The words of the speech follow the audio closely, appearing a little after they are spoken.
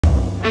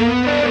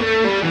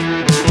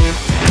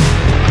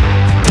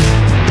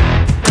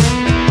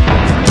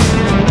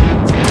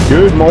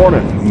Good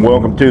morning.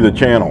 Welcome to the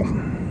channel.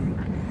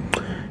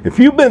 If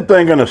you've been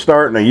thinking of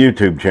starting a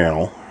YouTube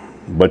channel,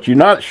 but you're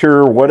not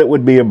sure what it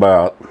would be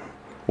about,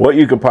 what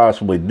you could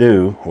possibly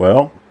do,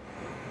 well,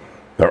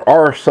 there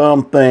are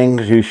some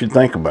things you should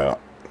think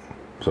about.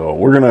 So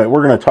we're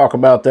gonna talk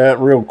about that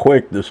real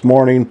quick this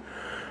morning.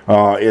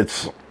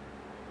 If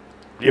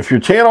your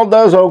channel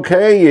does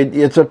okay,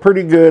 it's a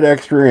pretty good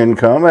extra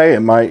income. Hey, it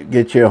might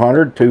get you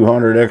 100,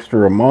 200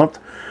 extra a month,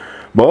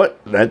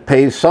 but that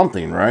pays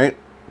something, right?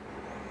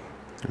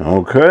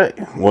 Okay,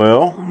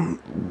 well,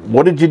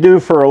 what did you do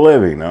for a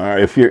living?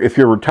 If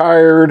you're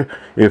retired,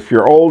 if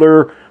you're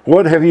older,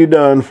 what have you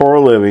done for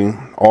a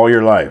living all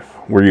your life?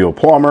 Were you a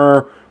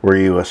plumber? Were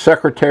you a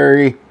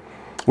secretary?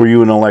 Were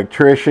you an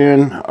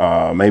electrician?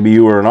 Maybe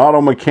you were an auto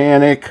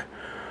mechanic.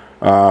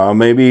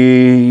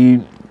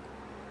 Maybe,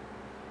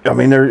 I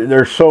mean,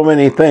 there's so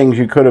many things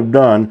you could have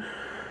done.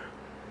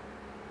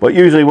 But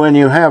usually when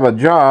you have a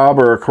job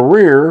or a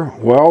career,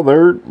 well,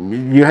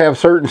 you have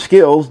certain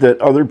skills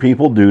that other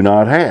people do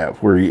not have.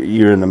 Where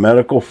you're in the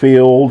medical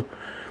field,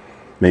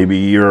 maybe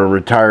you're a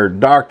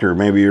retired doctor,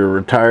 maybe you're a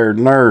retired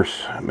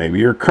nurse, maybe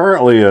you're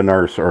currently a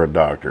nurse or a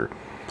doctor.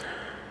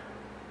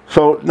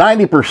 So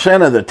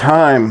 90% of the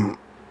time,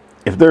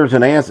 if there's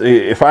an answer,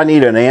 if I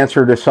need an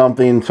answer to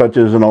something such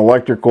as an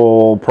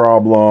electrical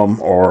problem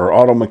or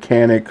auto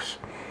mechanics,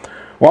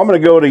 well, I'm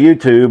going to go to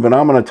YouTube and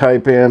I'm going to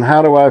type in,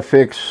 how do I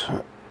fix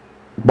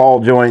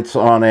ball joints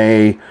on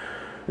a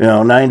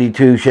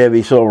 92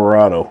 Chevy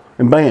Silverado,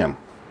 and bam,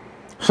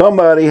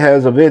 somebody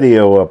has a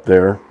video up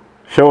there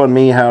showing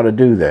me how to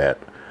do that.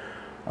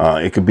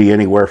 It could be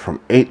anywhere from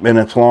 8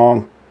 minutes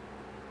long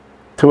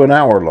to an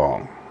hour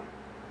long,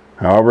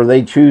 however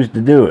they choose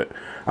to do it.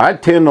 I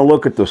tend to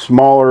look at the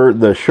shorter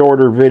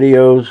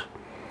videos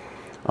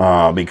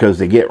because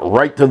they get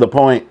right to the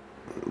point,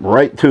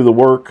 right to the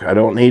work. I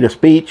don't need a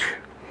speech,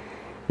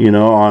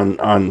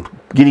 on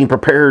getting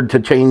prepared to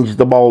change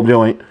the ball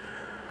joint.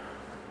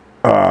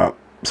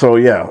 So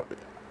yeah,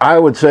 I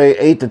would say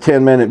 8 to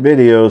 10 minute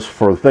videos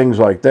for things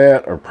like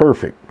that are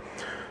perfect.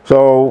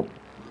 So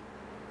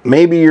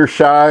maybe you're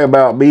shy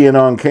about being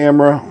on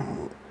camera.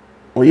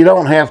 Well, you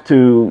don't have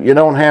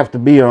to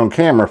be on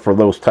camera for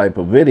those type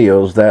of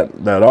videos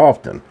that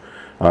often.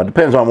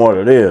 Depends on what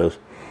it is.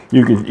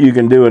 You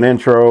can do an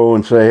intro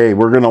and say, hey,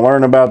 we're going to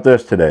learn about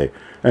this today,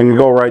 and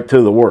go right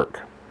to the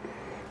work.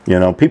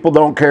 People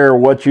don't care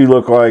what you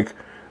look like.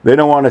 They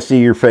don't want to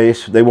see your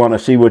face. They want to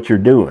see what you're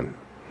doing.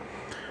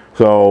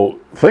 So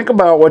think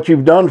about what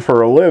you've done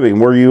for a living.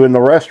 Were you in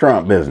the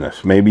restaurant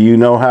business? Maybe you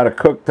know how to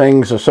cook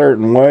things a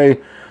certain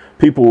way.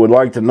 People would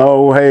like to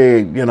know,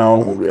 hey,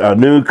 a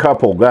new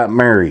couple got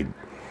married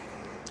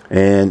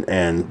and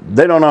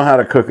they don't know how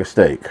to cook a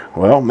steak.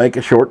 Well, make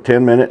a short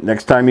 10-minute.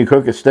 Next time you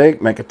cook a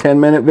steak, make a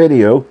 10-minute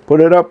video,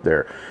 put it up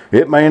there.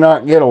 It may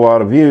not get a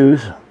lot of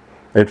views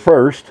at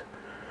first,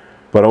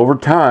 but over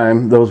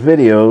time, those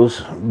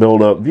videos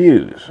build up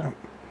views.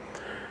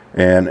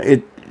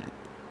 And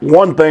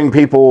one thing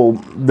people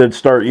that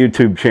start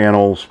YouTube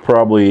channels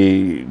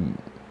probably,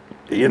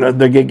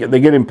 they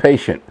get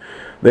impatient.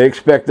 They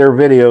expect their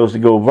videos to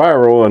go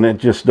viral, and it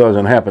just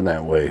doesn't happen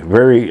that way.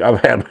 I've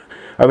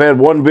had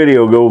one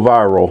video go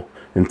viral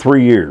in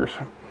 3 years,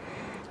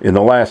 in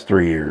the last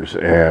 3 years,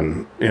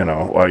 and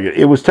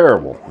it was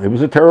terrible. It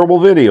was a terrible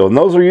video, and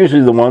those are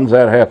usually the ones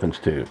that happens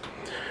to.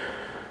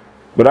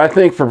 But I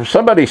think for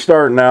somebody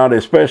starting out,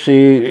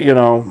 especially,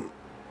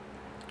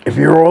 if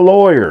you're a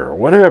lawyer or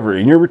whatever,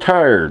 and you're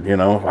retired,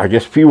 I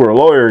guess if you were a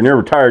lawyer and you're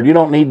retired, you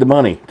don't need the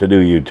money to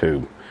do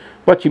YouTube.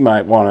 But you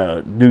might want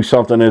to do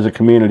something as a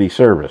community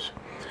service.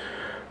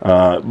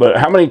 But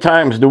how many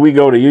times do we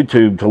go to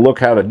YouTube to look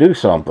how to do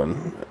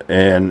something,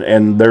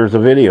 and there's a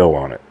video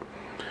on it?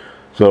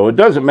 So it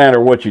doesn't matter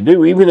what you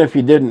do, even if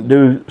you didn't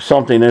do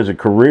something as a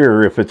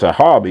career, if it's a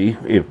hobby,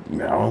 if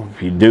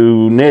you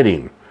do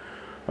knitting.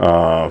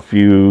 If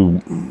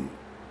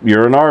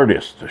you're an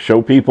artist,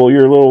 show people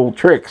your little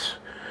tricks.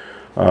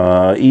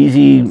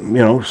 Easy,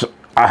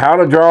 how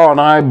to draw an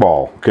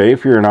eyeball. Okay,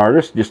 if you're an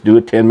artist, just do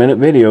a 10-minute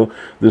video.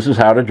 This is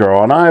how to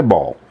draw an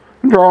eyeball.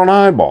 Draw an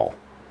eyeball.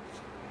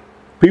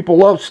 People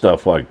love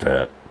stuff like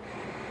that.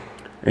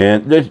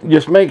 And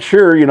just make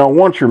sure,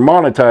 once you're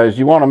monetized,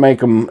 you want to make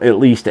them at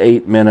least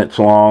 8 minutes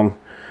long.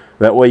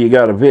 That way you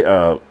got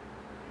a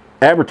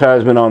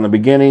advertisement on the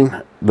beginning,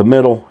 the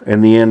middle,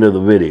 and the end of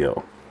the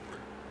video.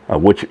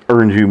 Which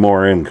earns you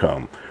more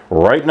income.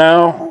 Right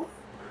now,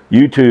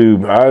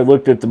 YouTube, I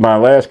looked at my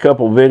last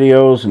couple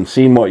videos and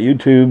seen what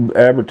YouTube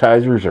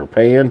advertisers are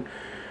paying,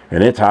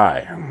 and it's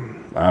high.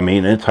 I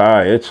mean, it's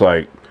high. It's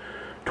like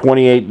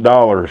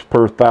 $28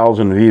 per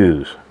 1,000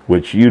 views,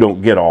 which you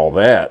don't get all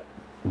that,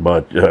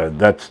 but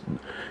that's,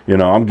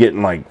 I'm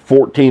getting like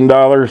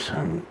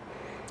 $14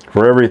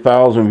 for every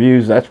 1,000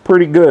 views. That's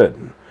pretty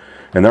good.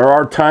 And there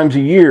are times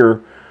a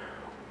year,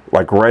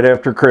 like right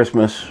after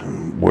Christmas,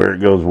 where it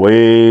goes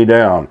way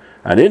down.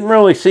 I didn't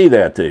really see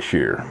that this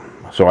year.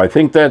 So I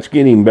think that's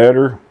getting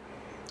better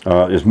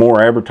as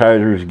more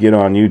advertisers get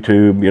on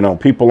YouTube.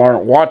 People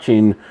aren't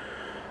watching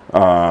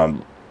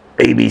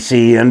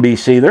ABC,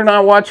 NBC. They're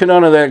not watching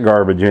none of that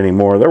garbage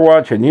anymore. They're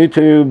watching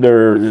YouTube.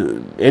 They're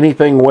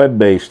anything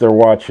web-based. They're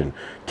watching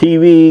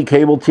TV,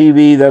 cable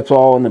TV. That's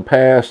all in the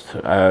past.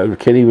 I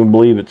can't even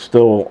believe it's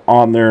still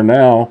on there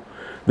now,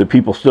 that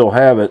people still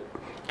have it,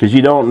 because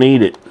you don't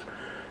need it.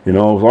 You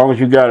know, as long as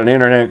you got an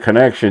internet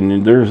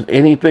connection, there's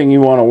anything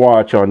you want to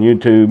watch on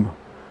YouTube.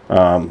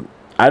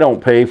 I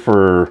don't pay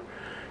for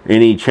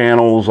any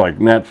channels like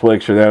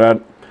Netflix or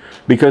that,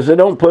 because they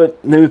don't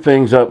put new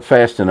things up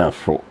fast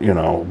enough. You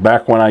know,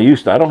 back when I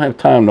used to, I don't have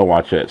time to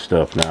watch that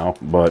stuff now.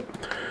 But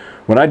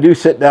when I do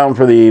sit down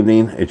for the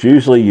evening, it's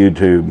usually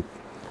YouTube.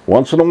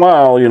 Once in a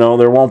while, you know,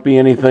 there won't be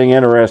anything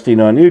interesting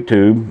on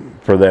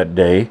YouTube for that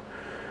day,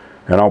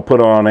 and I'll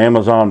put on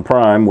Amazon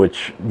Prime,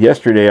 which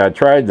yesterday I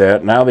tried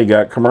that. Now they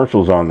got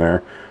commercials on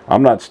there.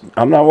 I'm not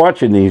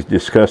watching these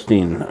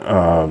disgusting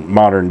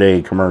modern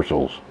day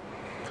commercials.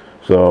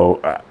 So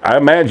I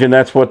imagine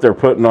that's what they're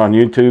putting on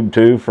YouTube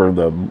too for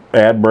the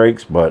ad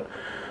breaks. But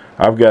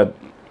I've got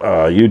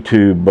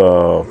YouTube.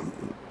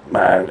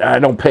 I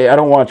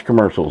don't watch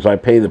commercials. I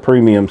pay the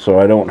premium, so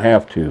I don't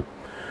have to.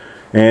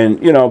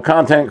 And you know,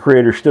 content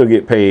creators still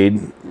get paid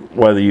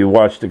whether you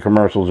watch the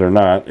commercials or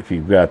not, if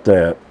you've got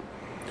that.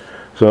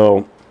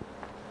 So,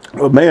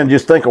 but man,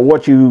 just think of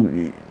what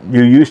you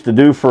used to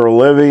do for a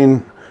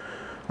living.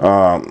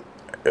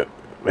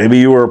 Maybe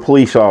you were a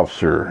police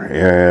officer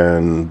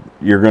and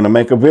you're going to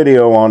make a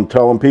video on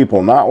telling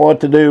people not what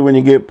to do when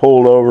you get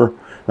pulled over,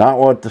 not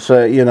what to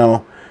say, you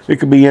know. It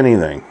could be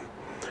anything.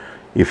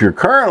 If you're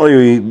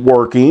currently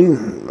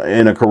working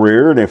in a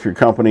career, and if your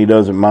company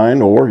doesn't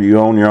mind, or you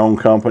own your own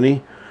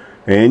company,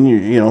 and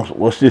you know,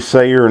 let's just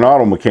say you're an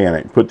auto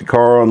mechanic, put the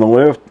car on the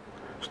lift,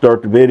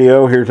 start the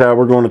video, here's how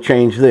we're going to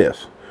change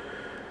this.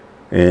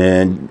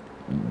 And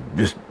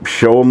just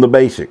show them the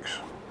basics.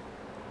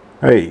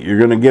 Hey, you're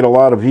going to get a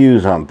lot of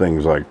views on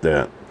things like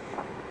that.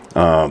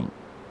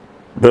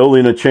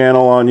 Building a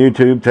channel on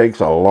YouTube takes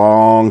a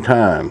long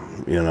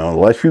time. You know,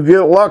 unless you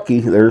get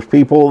lucky. There's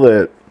people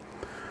that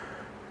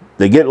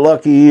they get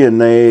lucky and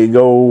they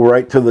go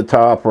right to the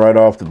top right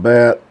off the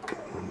bat.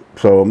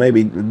 So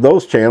maybe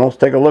those channels,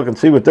 take a look and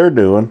see what they're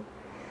doing.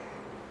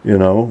 You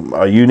know,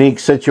 a unique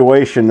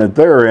situation that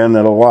they're in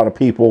that a lot of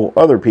people,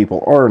 other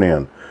people aren't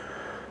in.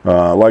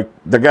 Like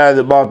the guy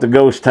that bought the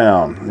ghost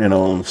town, you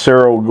know,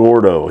 Cerro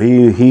Gordo,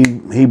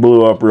 he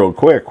blew up real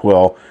quick.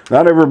 Well,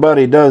 not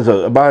everybody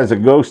buys a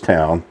ghost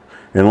town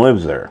and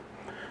lives there.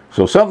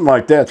 So something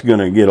like that's going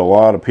to get a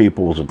lot of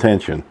people's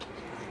attention,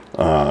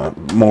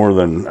 more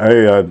than,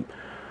 hey,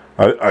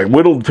 I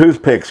whittled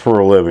toothpicks for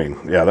a living.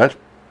 Yeah, that's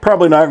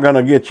probably not going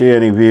to get you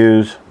any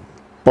views,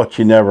 but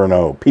you never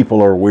know.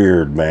 People are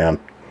weird, man.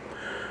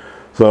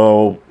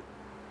 So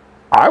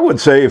I would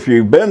say if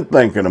you've been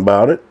thinking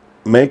about it,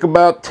 make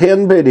about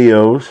 10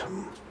 videos,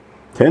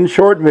 10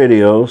 short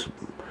videos,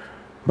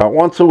 about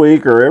once a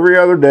week or every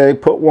other day.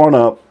 Put one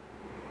up.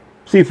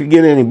 See if you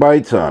get any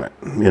bites on it.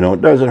 You know,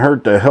 it doesn't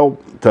hurt to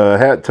help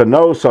to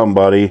know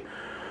somebody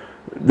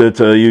that's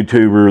a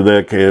YouTuber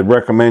that could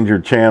recommend your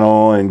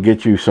channel and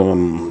get you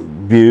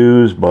some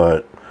views.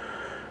 But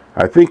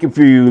I think if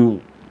you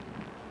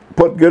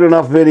put good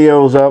enough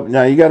videos up,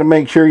 now you got to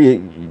make sure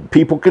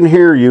people can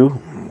hear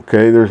you.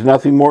 Okay, there's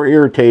nothing more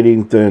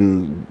irritating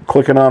than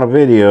clicking on a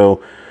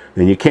video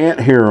and you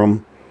can't hear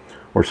them,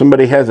 or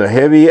somebody has a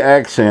heavy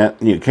accent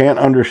and you can't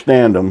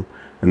understand them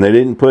and they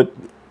didn't put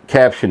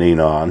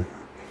captioning on.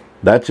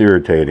 That's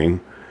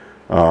irritating.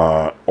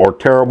 Or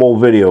terrible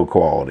video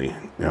quality.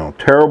 You know,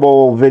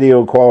 terrible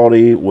video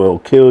quality will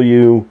kill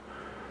you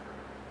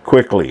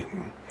quickly.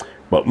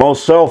 But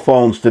most cell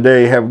phones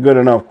today have good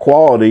enough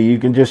quality, you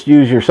can just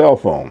use your cell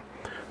phone.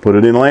 Put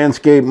it in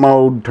landscape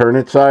mode, turn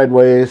it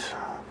sideways,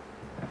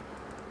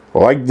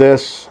 like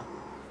this.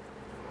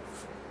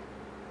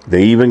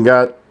 They even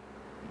got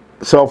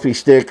selfie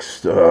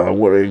sticks,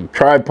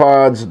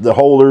 tripods, the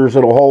holders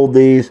that'll hold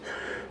these.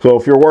 So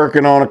if you're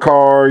working on a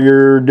car,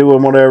 you're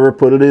doing whatever,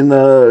 put it in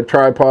the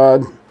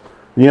tripod.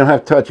 You don't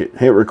have to touch it.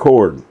 Hit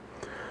record.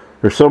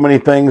 There's so many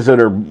things that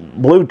are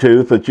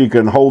Bluetooth that you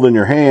can hold in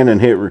your hand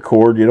and hit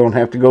record. You don't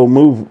have to go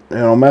move, you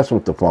know, mess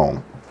with the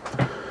phone.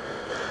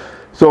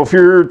 So if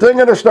you're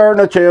thinking of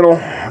starting a channel,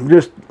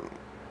 just,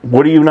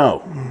 what do you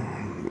know?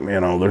 You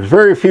know, there's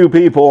very few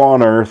people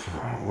on earth.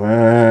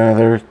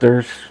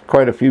 There's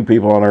quite a few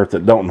people on earth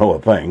that don't know a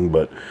thing,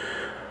 but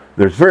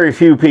there's very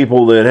few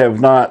people that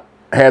have not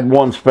had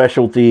one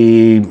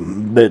specialty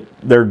that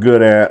they're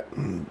good at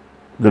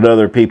that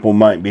other people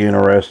might be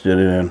interested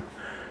in.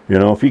 You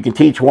know, if you can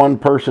teach one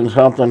person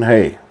something,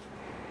 hey.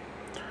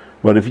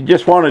 But if you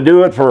just want to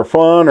do it for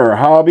fun or a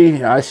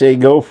hobby, I say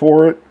go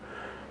for it.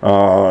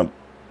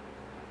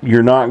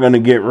 You're not going to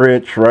get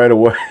rich right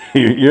away.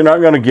 You're not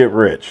going to get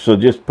rich. So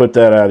just put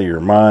that out of your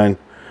mind.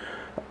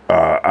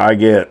 I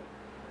get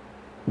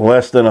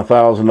less than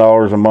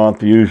 $1,000 a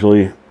month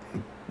usually.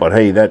 But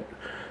hey, that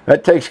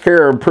takes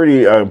care of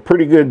a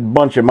pretty good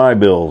bunch of my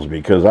bills,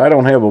 because I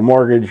don't have a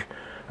mortgage.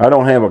 I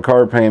don't have a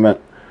car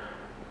payment.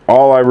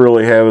 All I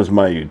really have is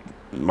my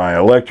my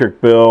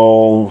electric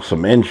bill,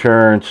 some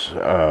insurance,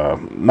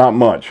 not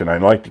much, and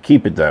I'd like to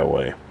keep it that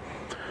way.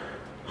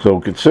 So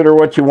consider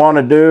what you want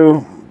to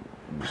do.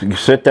 You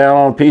sit down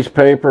on a piece of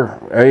paper.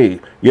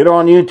 Hey, get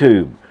on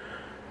YouTube.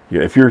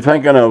 If you're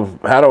thinking of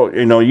how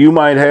to, you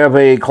might have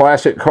a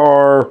classic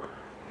car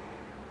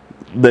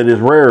that is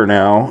rare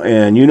now,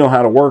 and you know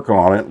how to work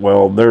on it.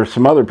 Well, there's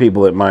some other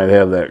people that might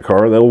have that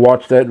car. They'll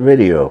watch that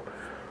video.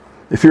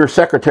 If you're a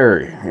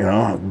secretary,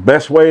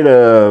 best way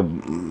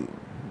to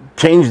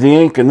change the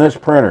ink in this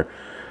printer.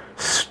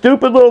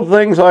 Stupid little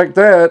things like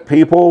that,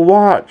 people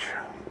watch.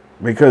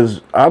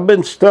 Because I've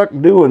been stuck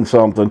doing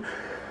something.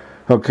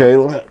 Okay,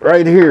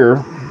 right here,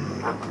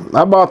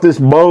 I bought this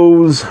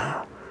Bose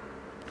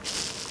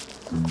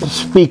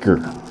speaker.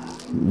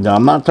 Now,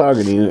 I'm not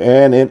talking to you,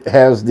 and it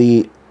has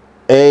the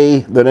A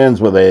that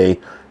ends with A,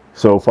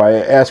 so if I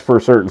ask for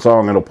a certain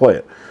song, it'll play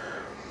it.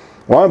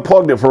 Well, I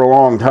unplugged it for a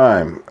long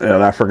time,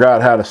 and I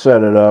forgot how to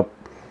set it up,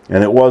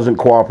 and it wasn't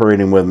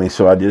cooperating with me,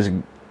 so I just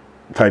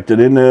typed it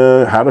in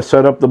how to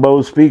set up the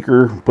Bose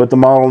speaker, put the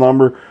model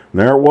number, and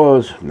there it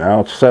was. Now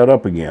it's set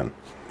up again.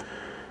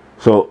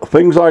 So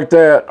things like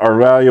that are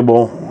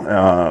valuable.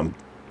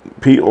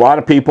 A lot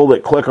of people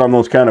that click on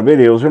those kind of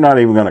videos, they're not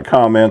even going to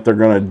comment. They're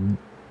going to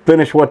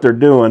finish what they're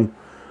doing,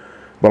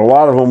 but a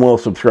lot of them will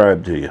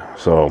subscribe to you.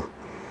 So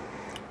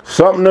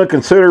something to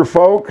consider,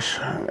 folks,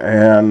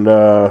 and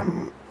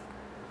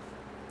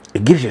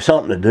it gives you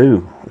something to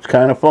do. It's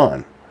kind of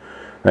fun.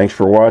 Thanks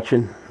for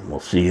watching. We'll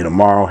see you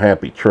tomorrow.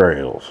 Happy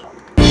trails.